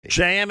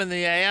JM and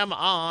the AM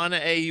on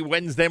a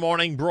Wednesday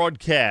morning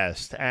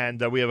broadcast. And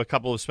we have a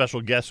couple of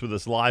special guests with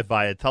us live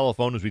via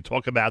telephone as we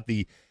talk about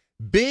the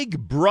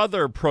Big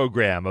Brother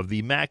program of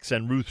the Max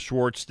and Ruth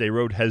Schwartz Stay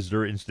Road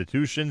Hesder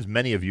institutions.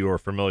 Many of you are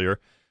familiar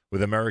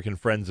with American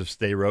Friends of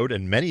Stay Road,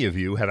 and many of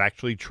you have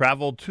actually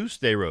traveled to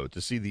Stay Road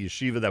to see the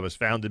yeshiva that was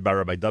founded by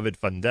Rabbi David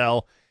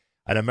Fundel,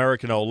 an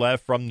American Oleh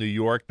from New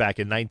York back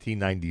in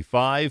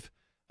 1995.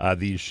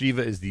 The yeshiva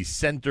is the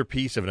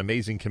centerpiece of an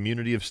amazing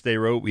community of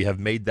Sderot. We have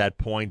made that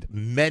point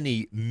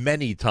many,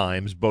 many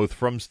times, both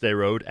from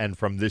Sderot and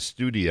from this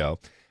studio.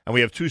 And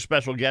we have two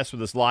special guests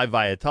with us live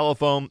via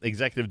telephone.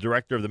 Executive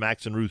Director of the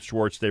Max and Ruth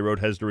Schwartz Sderot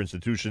Hesder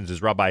Institutions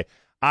is Rabbi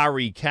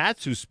Ari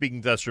Katz, who's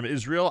speaking to us from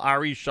Israel.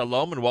 Ari,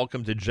 shalom, and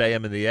welcome to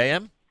JM and the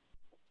AM.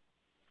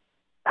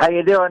 How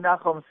you doing,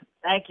 Nachum?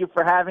 Thank you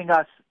for having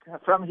us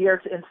from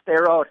here in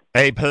Sderot.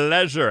 A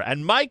pleasure.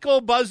 And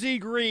Michael Buzzy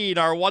Green,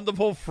 our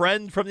wonderful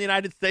friend from the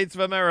United States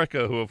of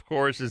America, who, of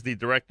course, is the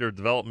Director of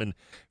Development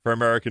for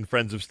American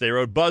Friends of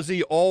Sderot.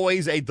 Buzzy,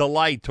 always a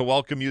delight to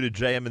welcome you to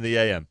JM and the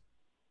AM.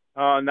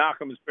 Oh,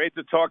 Nachum, it's great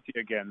to talk to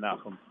you again,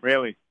 Nachum.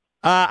 Really.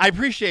 I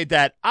appreciate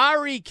that.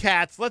 Ari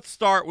Katz, let's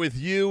start with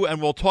you,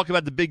 and we'll talk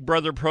about the Big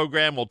Brother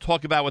program. We'll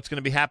talk about what's going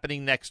to be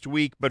happening next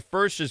week. But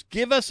first, just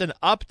give us an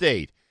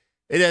update.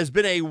 It has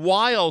been a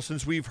while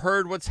since we've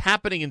heard what's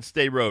happening in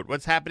Sderot,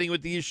 what's happening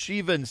with the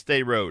yeshiva in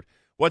Sderot,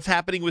 what's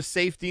happening with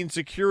safety and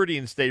security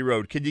in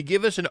Sderot. Can you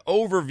give us an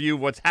overview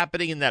of what's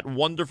happening in that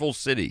wonderful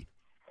city?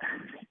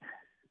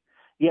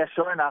 Yeah,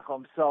 sure,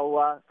 Nachum.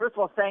 So, first of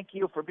all, thank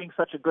you for being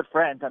such a good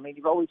friend. I mean,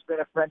 you've always been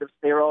a friend of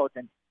Sderot,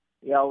 and,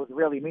 you know, it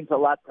really means a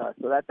lot to us.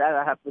 So that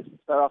I have to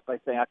start off by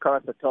saying,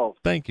 Akarat Tov.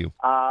 Thank you.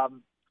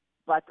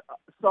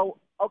 So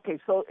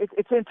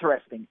it's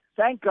interesting.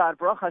 Thank God,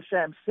 Baruch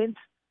Hashem, since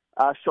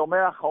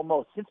Shomer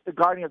HaCholmos, since the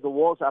Guardian of the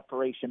Walls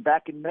operation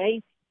back in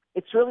May,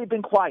 it's really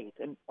been quiet.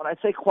 And when I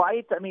say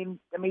quiet, I mean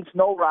it means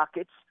no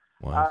rockets.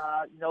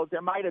 Wow.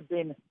 There might have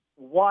been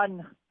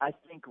one, I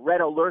think,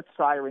 red alert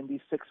siren these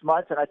 6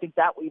 months, and I think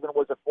that even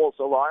was a false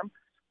alarm.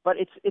 But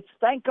it's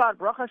thank God,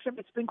 Baruch Hashem,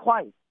 it's been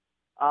quiet.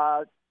 We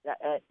have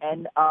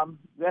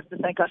to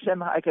thank Hashem.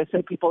 Like I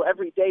say, people,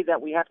 every day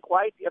that we have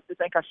quiet, you have to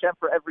thank Hashem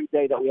for every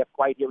day that we have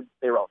quiet here in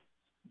Sderot.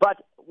 But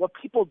what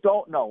people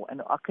don't know,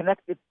 and I'll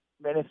connect it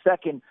in a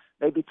second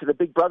maybe to the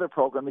Big Brother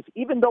program, is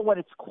even though when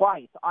it's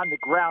quiet on the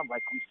ground,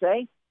 like we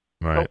say,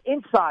 right. So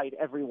inside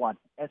everyone,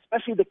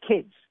 especially the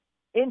kids,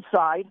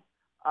 inside,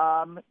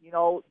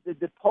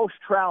 the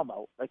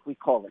post-trauma, like we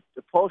call it,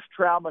 the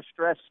post-trauma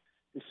stress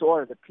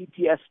disorder, the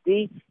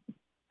PTSD,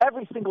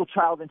 every single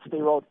child in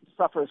Sderot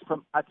suffers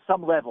from, at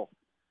some level,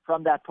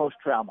 from that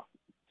post-trauma.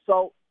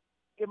 So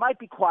it might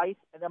be quiet,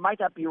 and there might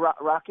not be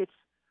rockets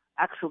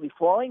actually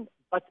falling,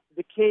 but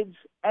the kids,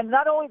 and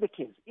not only the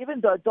kids,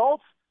 even the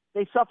adults,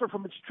 they suffer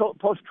from its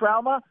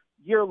post-trauma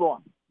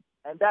year-long.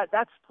 And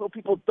that's what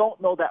people don't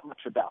know that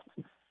much about.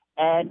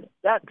 And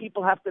that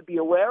people have to be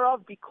aware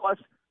of, because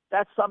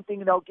that's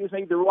something, gives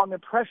maybe the wrong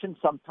impression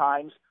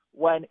sometimes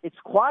when it's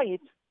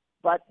quiet.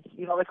 But,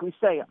 like we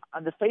say,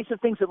 on the face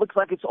of things, it looks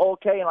like it's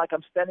okay. And like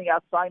I'm standing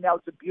outside now,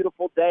 it's a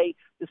beautiful day.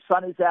 The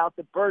sun is out.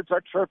 The birds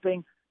are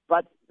chirping.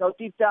 But,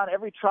 deep down,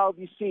 every child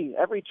you see,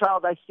 every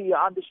child I see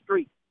on the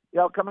street,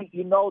 coming,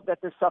 that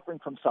they're suffering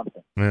from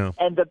something. Yeah.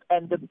 And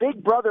the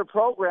Big Brother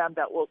program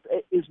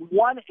is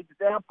one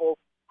example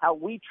how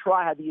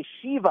the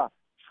yeshiva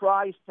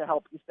tries to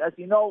help. As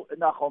you know,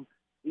 Nachum,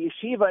 the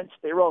yeshiva in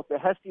Sderot, the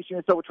Hesder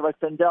Yeshiva, which Rabbi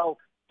Fendel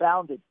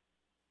founded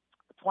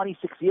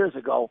 26 years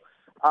ago,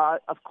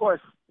 of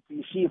course, the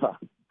yeshiva,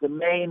 the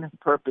main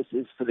purpose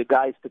is for the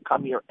guys to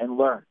come here and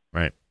learn.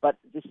 Right. But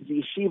this is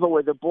the yeshiva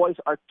where the boys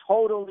are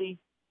totally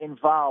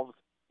involved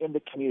in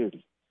the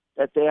community.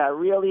 That they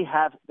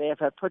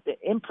have put the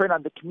imprint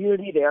on the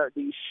community. The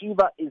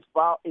yeshiva is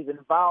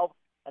involved,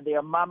 and they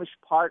are mamish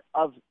part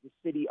of the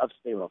city of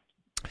Sderot.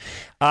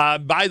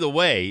 By the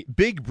way,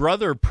 Big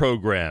Brother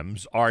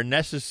programs are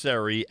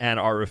necessary and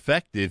are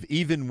effective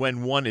even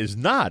when one is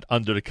not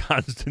under the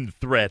constant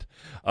threat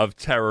of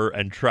terror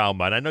and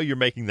trauma. And I know you're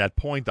making that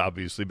point,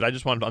 obviously, but I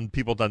just want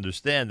people to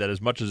understand that as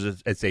much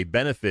as it's a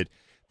benefit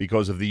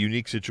because of the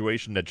unique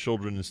situation that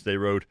children in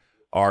Sderot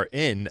are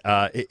in,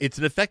 it's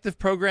an effective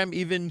program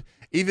even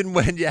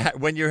when you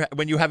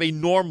have a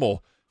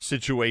normal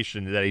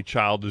situation that a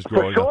child is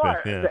growing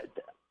up in.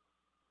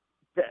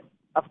 Yeah.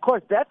 Of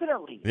course,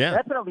 definitely. Yeah.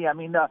 Definitely. I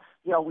mean,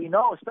 we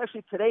know,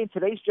 especially today, in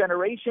today's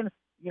generation,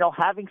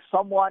 having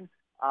someone,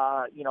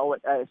 I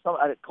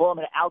call him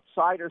an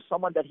outsider,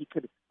 someone that he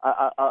could,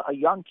 a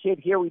young kid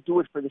here, we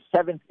do it for the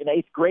 7th and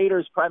 8th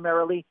graders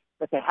primarily,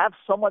 that they have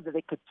someone that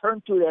they could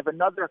turn to, they have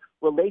another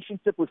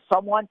relationship with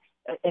someone.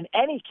 In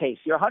any case,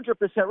 you're 100%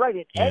 right.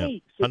 In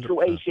any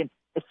situation, 100%.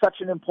 It's such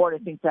an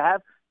important thing to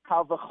have.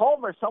 Kal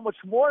v'chomer, so much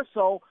more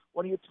so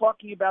when you're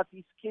talking about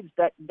these kids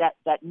that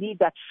need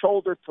that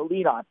shoulder to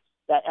lean on.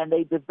 And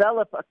they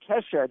develop a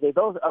kesher, they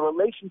develop a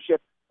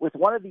relationship with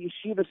one of the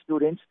yeshiva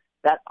students,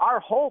 that our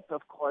hope,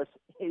 of course,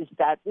 is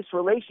that this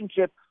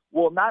relationship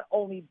will not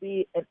only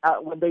be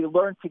when they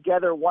learn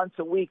together once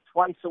a week,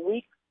 twice a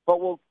week, but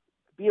will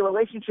be a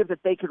relationship that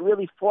they could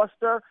really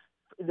foster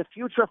in the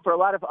future for a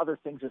lot of other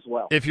things as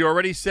well. If you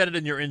already said it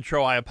in your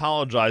intro, I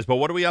apologize. But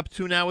what are we up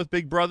to now with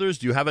Big Brothers?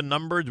 Do you have a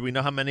number? Do we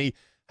know how many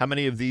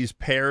of these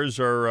pairs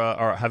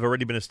are have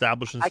already been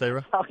established in Sderot?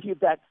 I can tell you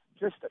that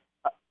just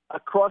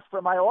across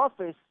from my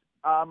office,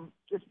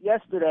 just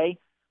yesterday,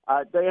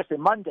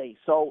 Monday.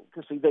 So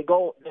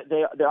because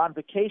they're on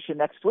vacation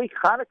next week,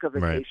 Hanukkah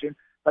vacation. Right.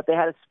 But they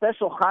had a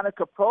special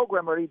Hanukkah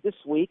program already this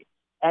week,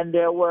 and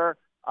there were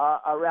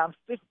around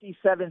 50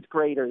 7th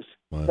graders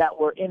that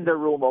were in the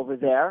room over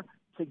there,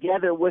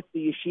 together with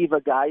the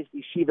yeshiva guys,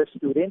 the yeshiva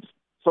students.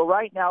 So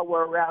right now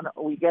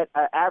we get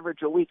an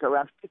average a week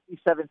around 50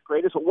 7th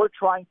graders. What we're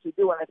trying to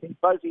do, and I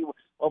think Buzzy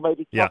will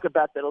maybe talk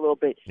about that a little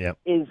bit,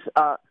 is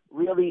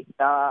really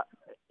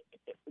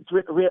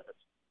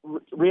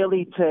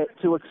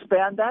to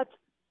expand that,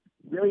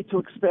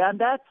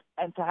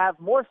 and to have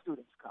more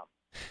students come.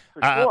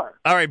 For sure.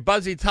 All right,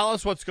 Buzzy, tell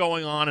us what's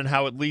going on and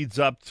how it leads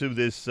up to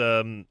this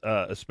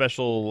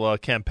special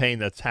campaign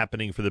that's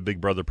happening for the Big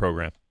Brother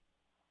program.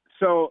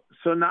 So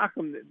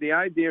Nachum, the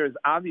idea is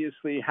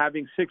obviously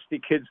having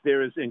 60 kids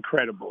there is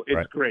incredible.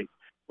 It's great.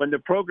 When the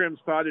program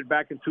started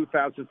back in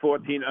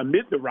 2014,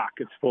 amid the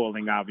rockets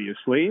falling,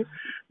 obviously,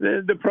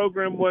 the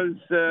program was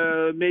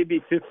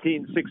maybe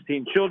 15,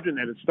 16 children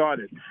that it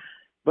started.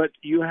 But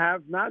you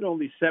have not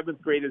only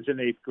 7th graders and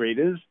 8th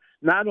graders.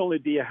 Not only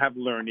do you have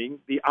learning,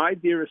 the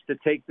idea is to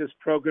take this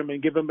program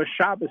and give them a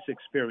Shabbos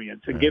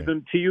experience, and give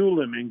them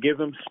tiyulim, and give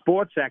them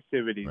sports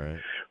activities.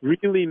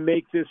 Really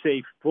make this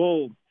a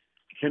full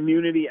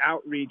community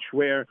outreach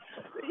where,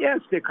 yes,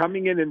 they're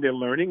coming in and they're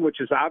learning, which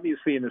is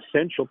obviously an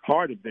essential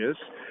part of this,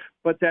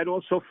 but that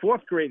also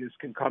 4th graders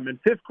can come and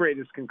 5th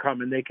graders can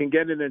come, and they can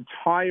get an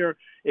entire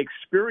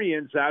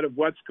experience out of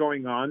what's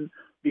going on,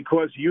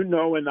 because you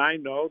know and I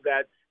know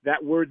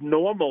that word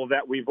normal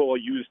that we've all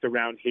used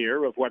around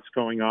here of what's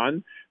going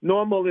on,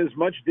 normal is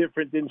much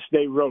different in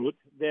Sderot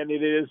than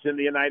it is in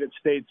the United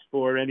States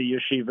for any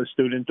yeshiva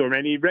student or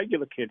any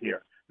regular kid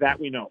here. That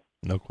we know.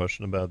 No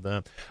question about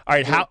that. All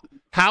right,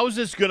 how's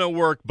this going to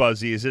work,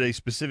 Buzzy? Is it a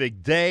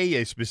specific day,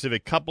 a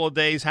specific couple of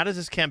days? How does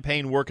this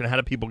campaign work, and how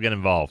do people get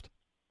involved?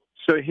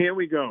 So here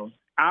we go.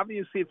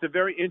 Obviously, it's a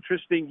very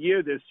interesting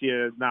year this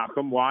year,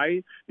 Nachum.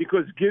 Why?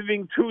 Because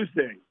Giving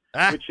Tuesday,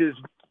 which is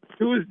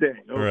Tuesday,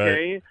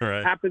 right.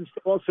 happens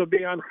to also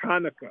be on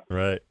Hanukkah.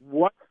 Right.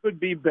 What could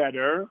be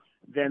better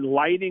than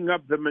lighting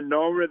up the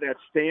menorah that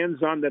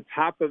stands on the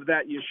top of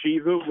that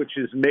yeshiva, which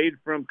is made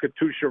from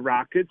Katusha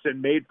rockets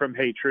and made from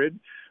hatred,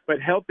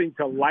 but helping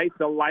to light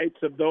the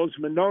lights of those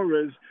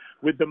menorahs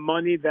with the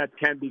money that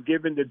can be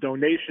given, the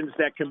donations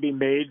that can be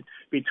made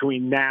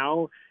between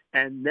now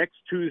and next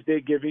Tuesday,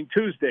 Giving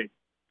Tuesday.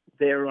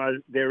 There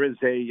is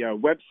a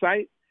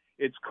website.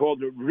 It's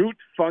called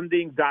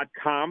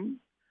rootfunding.com.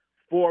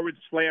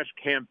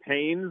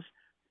 /campaigns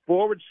 /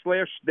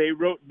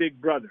 wrote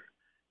Big Brother.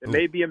 It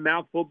may be a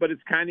mouthful, but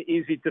it's kind of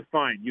easy to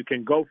find. You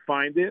can go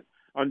find it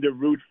under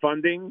Root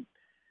Funding.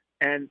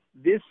 And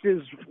this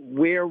is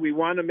where we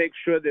want to make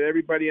sure that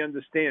everybody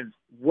understands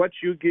what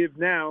you give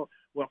now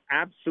will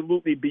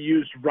absolutely be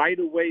used right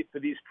away for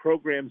these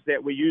programs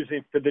that we're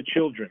using for the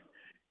children.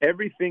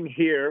 Everything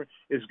here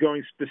is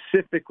going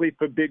specifically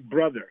for Big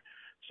Brother.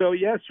 So,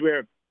 yes,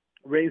 we're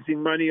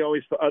raising money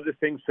always for other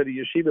things for the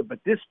yeshiva,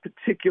 but this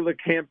particular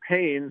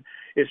campaign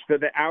is for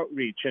the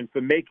outreach and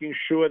for making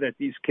sure that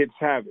these kids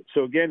have it.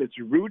 So again, it's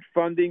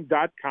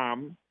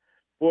rootfunding.com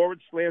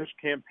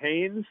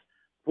 /campaigns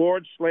 /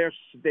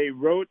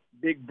 wrote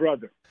Big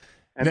Brother.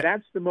 And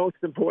that's the most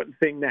important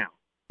thing now.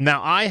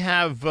 Now, I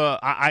have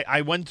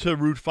I went to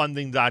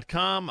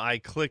rootfunding.com.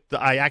 I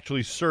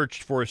actually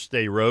searched for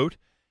Sderot.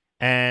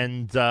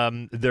 And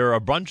there are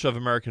a bunch of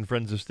American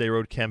Friends of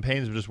Sderot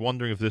campaigns. I'm just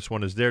wondering if this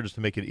one is there, just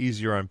to make it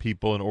easier on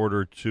people in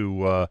order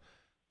to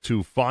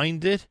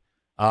find it.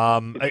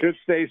 It should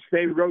say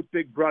Sderot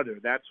Big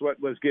Brother. That's what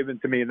was given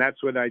to me, and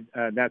that's what I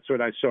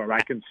saw. I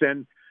can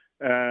send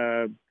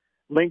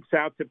links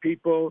out to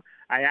people.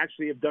 I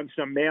actually have done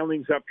some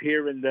mailings up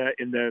here in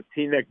the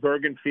Teaneck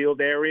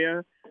Bergenfield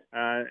area.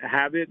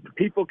 Have it.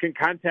 People can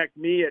contact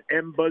me at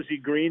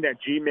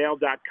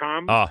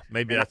mbuzzygreen@gmail.com.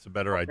 Maybe that's a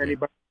better idea.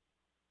 Anybody?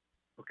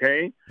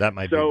 Okay, that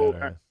might be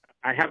better.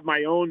 I have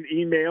my own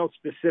email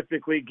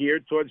specifically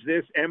geared towards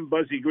this,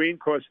 mbuzzygreen,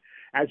 because,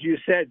 as you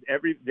said,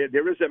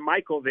 there is a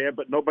Michael there,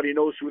 but nobody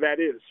knows who that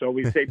is. So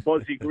we say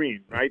Buzzy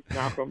Green, right,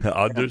 Malcolm?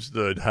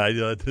 Understood. I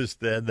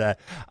understand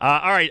that.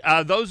 All right,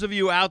 those of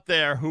you out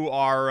there who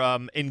are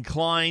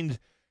inclined,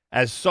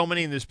 as so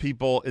many of these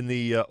people in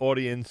the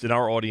audience, in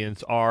our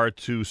audience, are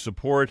to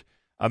support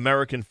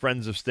American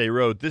Friends of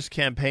Sderot, this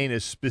campaign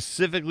is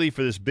specifically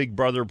for this Big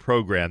Brother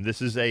program.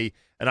 This is an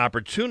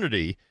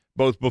opportunity,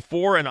 both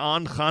before and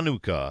on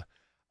Chanukah,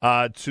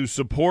 to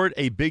support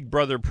a Big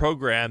Brother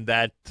program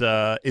that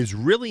is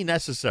really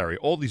necessary.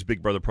 All these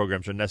Big Brother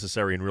programs are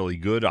necessary and really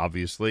good,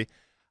 obviously.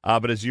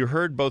 But as you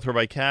heard both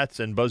Rabbi Katz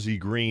and Buzzy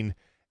Green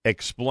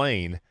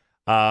explain,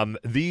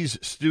 these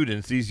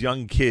students, these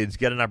young kids,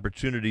 get an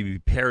opportunity to be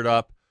paired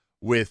up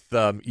with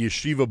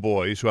yeshiva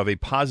boys who have a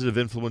positive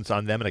influence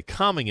on them and a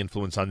calming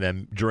influence on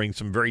them during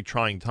some very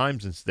trying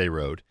times in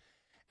Sderot.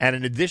 And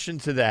in addition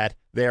to that,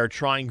 they are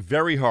trying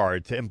very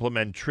hard to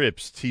implement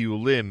trips,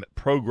 tiyulim,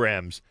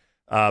 programs,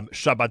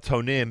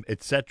 Shabbatonim,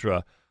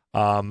 etc.,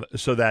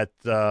 so that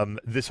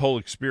this whole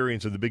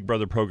experience of the Big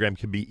Brother program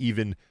can be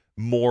even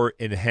more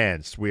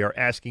enhanced. We are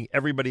asking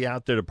everybody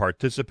out there to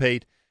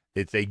participate.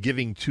 It's a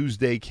Giving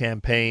Tuesday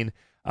campaign,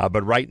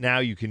 but right now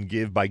you can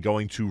give by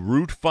going to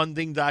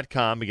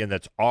rootfunding.com. Again,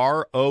 that's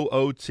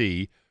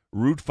ROOT,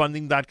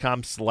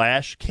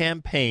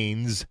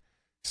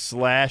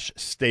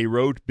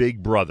 rootfunding.com/campaigns/Sderot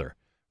Big Brother.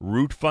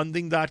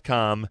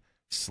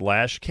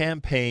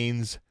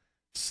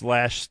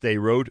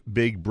 rootfunding.com/campaigns/Sderot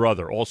Big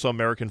Brother. Also,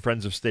 American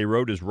Friends of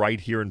Sderot is right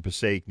here in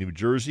Passaic, New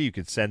Jersey. You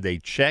can send a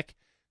check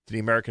to the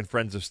American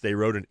Friends of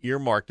Sderot and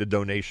earmark the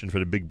donation for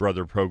the Big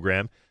Brother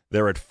program.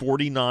 They're at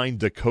 49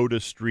 Dakota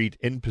Street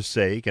in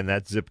Passaic, and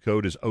that zip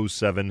code is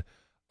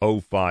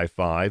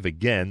 07055.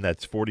 Again,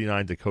 that's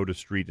 49 Dakota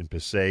Street in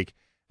Passaic,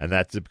 and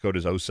that zip code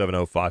is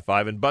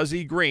 07055. And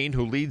Buzzy Green,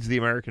 who leads the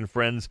American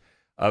Friends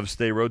of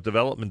Sderot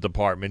Development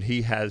Department,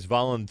 he has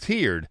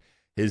volunteered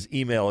his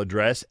email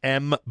address,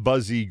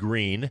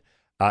 mbuzzygreen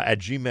at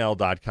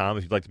gmail.com,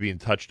 if you'd like to be in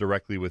touch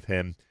directly with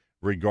him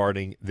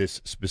regarding this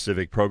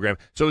specific program.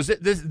 So is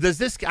it does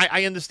this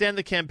I understand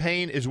the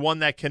campaign is one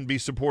that can be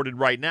supported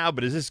right now,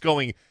 but is this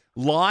going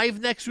live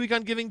next week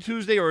on Giving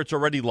Tuesday, or it's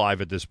already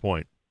live at this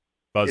point,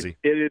 Buzzy?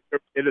 It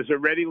is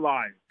already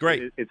live.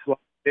 Great. It's live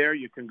there.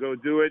 You can go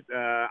do it.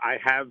 I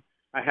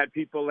had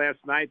people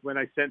last night when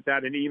I sent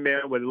out an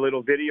email with a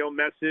little video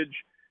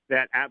message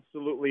that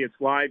absolutely it's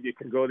live. You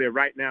can go there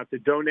right now to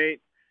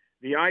donate.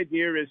 The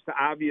idea is to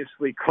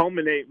obviously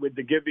culminate with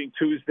the Giving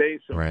Tuesday,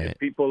 so if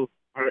people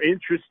are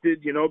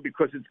interested,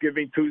 because it's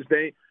Giving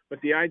Tuesday. But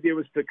the idea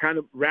was to kind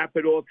of wrap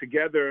it all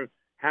together,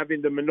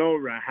 having the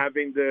menorah,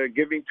 having the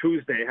Giving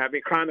Tuesday,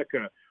 having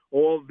Hanukkah,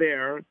 all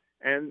there.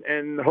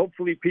 And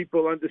hopefully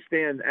people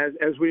understand,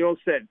 as we all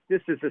said,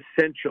 this is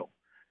essential.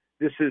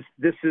 This is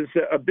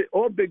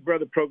all Big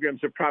Brother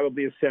programs are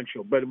probably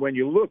essential. But when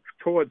you look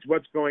towards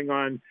what's going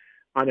on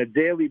a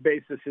daily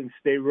basis in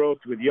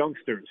Sderot with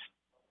youngsters,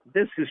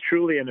 this is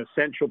truly an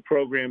essential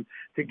program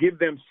to give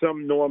them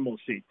some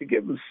normalcy, to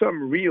give them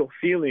some real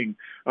feeling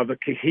of a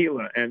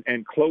kahila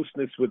and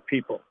closeness with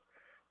people.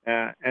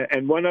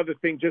 And one other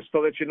thing, just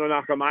to let you know,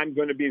 Nachum, I'm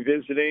going to be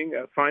visiting,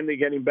 finally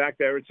getting back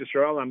to Eretz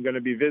Yisrael. I'm going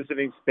to be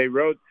visiting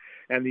Sderot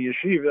and the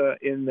yeshiva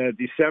in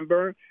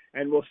December,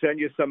 and we'll send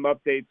you some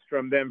updates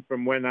from them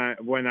from when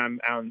I'm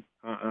on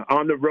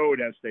the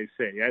road, as they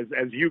say,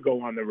 as you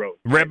go on the road.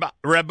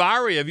 Reb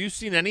Ari, have you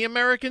seen any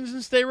Americans in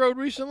Sderot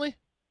recently?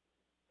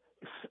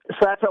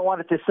 So that's what I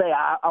wanted to say.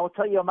 I will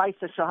tell you a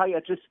Maisa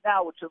Shahaya just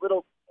now, which is a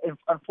little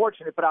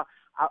unfortunate, but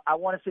I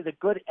want to say the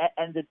good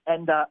and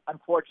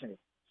unfortunate.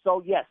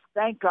 So, yes,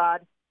 thank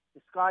God the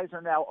skies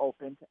are now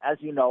opened.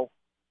 As you know,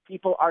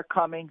 people are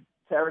coming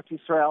to Eretz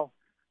Yisrael.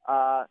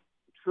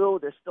 True,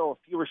 there's still a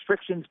few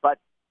restrictions, but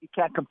you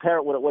can't compare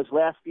it with what it was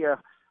last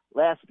year.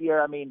 Last year,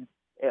 I mean,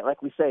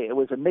 like we say, it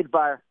was a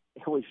midbar.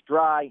 It was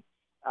dry.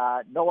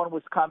 No one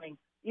was coming.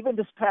 Even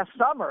this past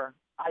summer,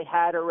 I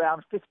had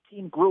around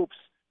 15 groups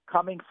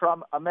coming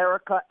from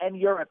America and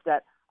Europe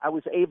that I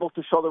was able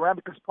to show them around,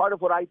 because part of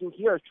what I do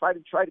here is try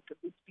to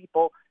convince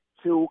people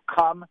to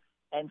come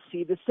and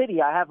see the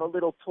city. I have a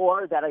little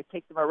tour that I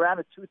take them around,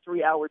 a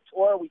 2-3 hour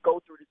tour. We go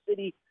through the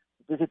city,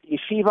 visit the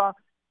yeshiva.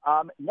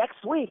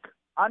 Next week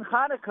on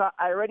Hanukkah,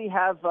 I already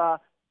have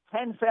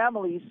 10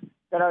 families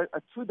that are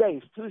 2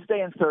 days,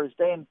 Tuesday and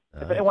Thursday. And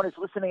if anyone is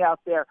listening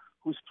out there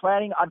who's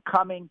planning on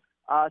coming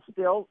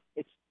still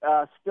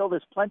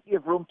there's plenty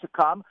of room to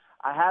come.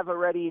 I have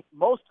already,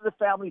 most of the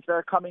families that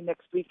are coming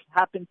next week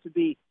happen to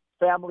be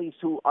families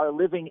who are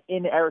living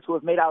in Eretz, who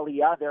have made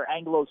Aliyah. They're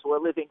Anglos who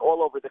are living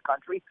all over the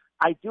country.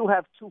 I do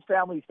have 2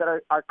 families that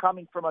are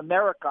coming from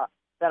America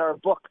that are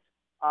booked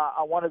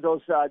on one of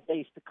those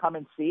days to come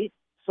and see.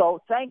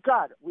 So thank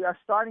God we are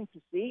starting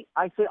to see.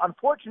 I say,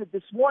 unfortunate,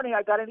 this morning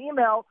I got an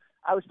email.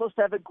 I was supposed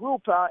to have a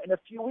group in a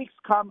few weeks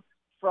come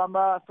from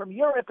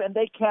Europe, and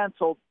they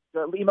canceled.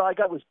 The email I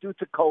got was due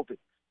to COVID.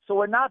 So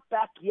we're not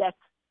back yet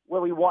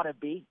where we want to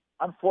be.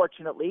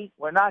 Unfortunately,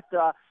 we're not,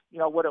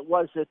 what it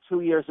was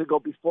 2 years ago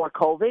before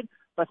COVID.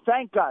 But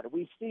thank God,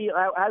 we see.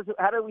 How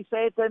do we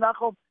say it there,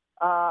 Nachum?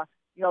 The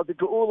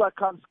geula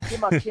comes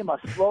kima,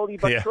 slowly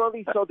but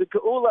surely. So the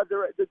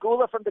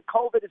geula from the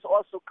COVID is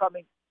also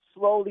coming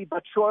slowly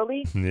but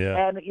surely. Yeah.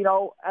 And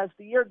as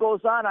the year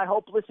goes on, I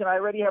hope. Listen, I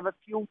already have a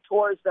few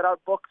tours that are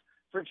booked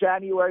for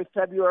January,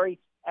 February,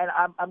 and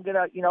I'm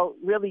gonna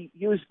really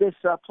use this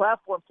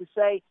platform to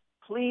say,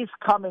 please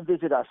come and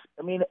visit us.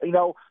 I mean,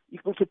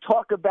 we could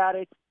talk about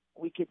it,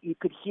 you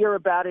could hear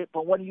about it,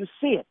 but when you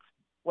see it,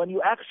 when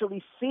you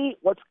actually see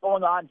what's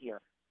going on here,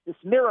 this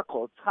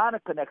miracle, it's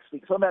Hanukkah next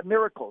week, so about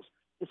miracles,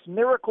 this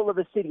miracle of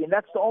a city, and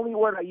that's the only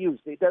word I use.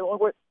 The only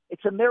word,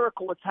 it's a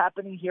miracle what's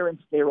happening here in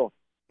Sderot.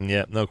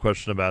 Yeah, no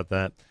question about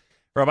that.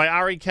 Rabbi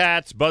Ari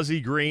Katz, Buzzy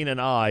Green, and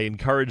I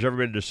encourage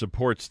everybody to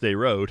support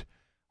Sderot.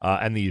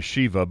 and the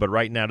yeshiva, but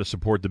right now to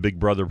support the Big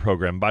Brother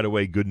program. By the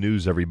way, good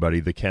news, everybody.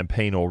 The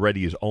campaign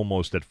already is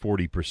almost at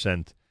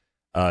 40%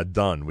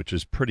 done, which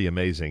is pretty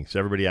amazing. So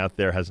everybody out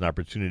there has an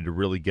opportunity to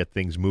really get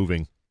things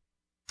moving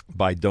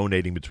by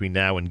donating between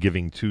now and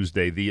Giving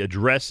Tuesday. The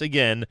address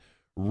again,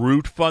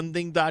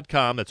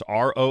 rootfunding.com. That's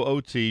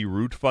ROOT,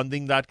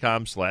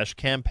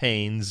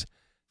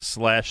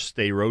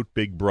 rootfunding.com/campaigns/Sderot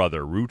Big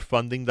Brother.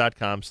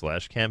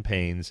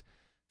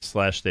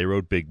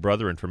 rootfunding.com/campaigns/Sderot Big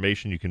Brother.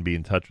 Information, you can be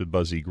in touch with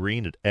Buzzy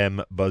Green at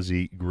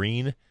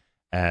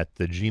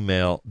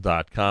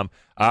mbuzzygreen@gmail.com.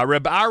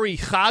 Reb Ari,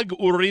 Chag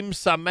Urim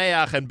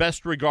Sameach, and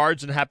best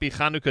regards and happy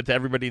Chanukah to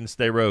everybody in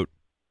Sderot.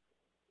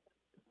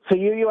 So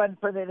you and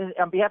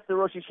on behalf of the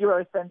Rosh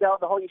Yeshiva, Fendel,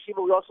 the whole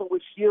yeshiva, we also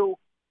wish you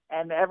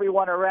and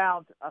everyone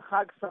around a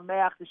Chag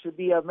Sameach. This should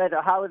be a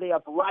holiday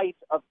of light,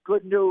 of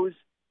good news,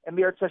 and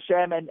Mir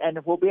Hashem, and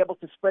we'll be able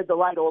to spread the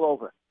light all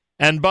over.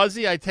 And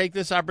Buzzy, I take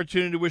this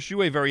opportunity to wish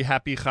you a very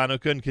happy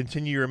Chanukah and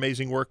continue your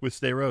amazing work with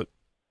Sderot.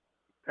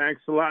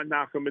 Thanks a lot,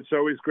 Nachum. It's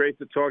always great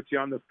to talk to you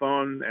on the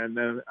phone,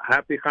 and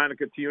happy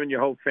Hanukkah to you and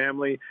your whole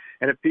family.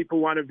 And if people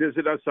want to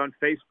visit us on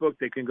Facebook,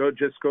 they can go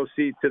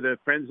see to the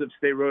Friends of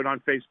Sderot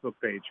on Facebook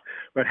page.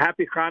 But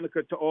happy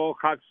Hanukkah to all,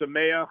 Chag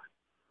Sameach,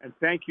 and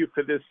thank you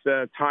for this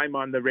time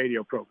on the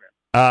radio program.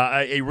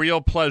 A real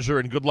pleasure,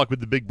 and good luck with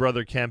the Big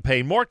Brother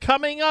campaign. More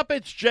coming up.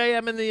 It's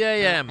JM in the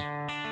AM.